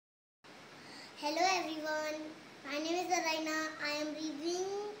Hello everyone, my name is Araina. I am reading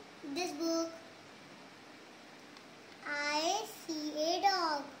this book. I see a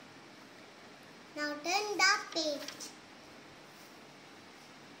dog. Now turn the page.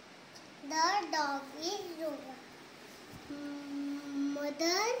 The dog is Rover.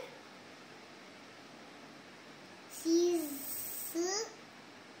 Mother sees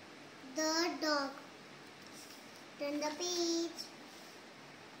the dog. Turn the page.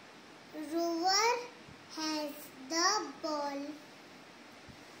 Rover has the ball.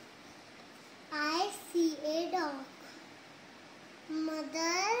 I see a dog.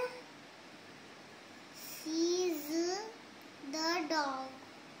 Mother sees the dog.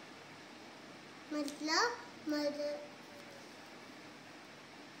 मतलब mother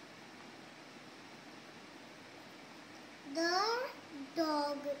the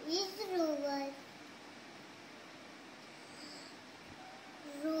dog is Rover.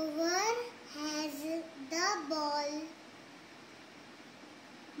 Rover has the ball.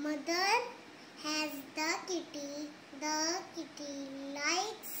 Mother has the kitty. The kitty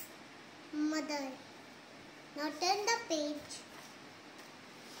likes mother. Now turn the page.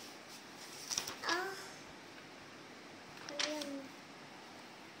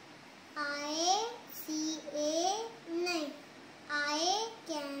 I see a knife. I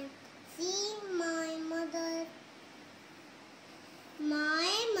can see my mother. My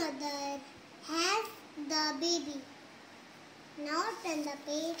mother has the baby. Now turn the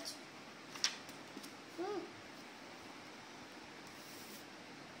page.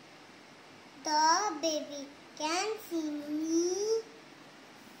 The baby can see me.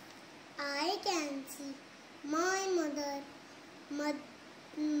 I can see my mother. My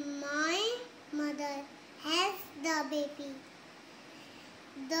mother has the baby.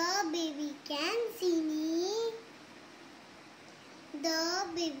 The baby can see me. The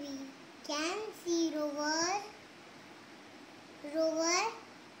baby can see Rover. Rover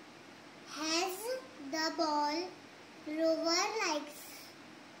has the ball. Rover likes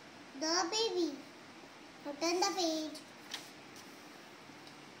the baby. Now turn the page.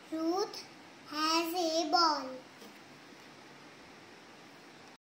 Ruth has a ball.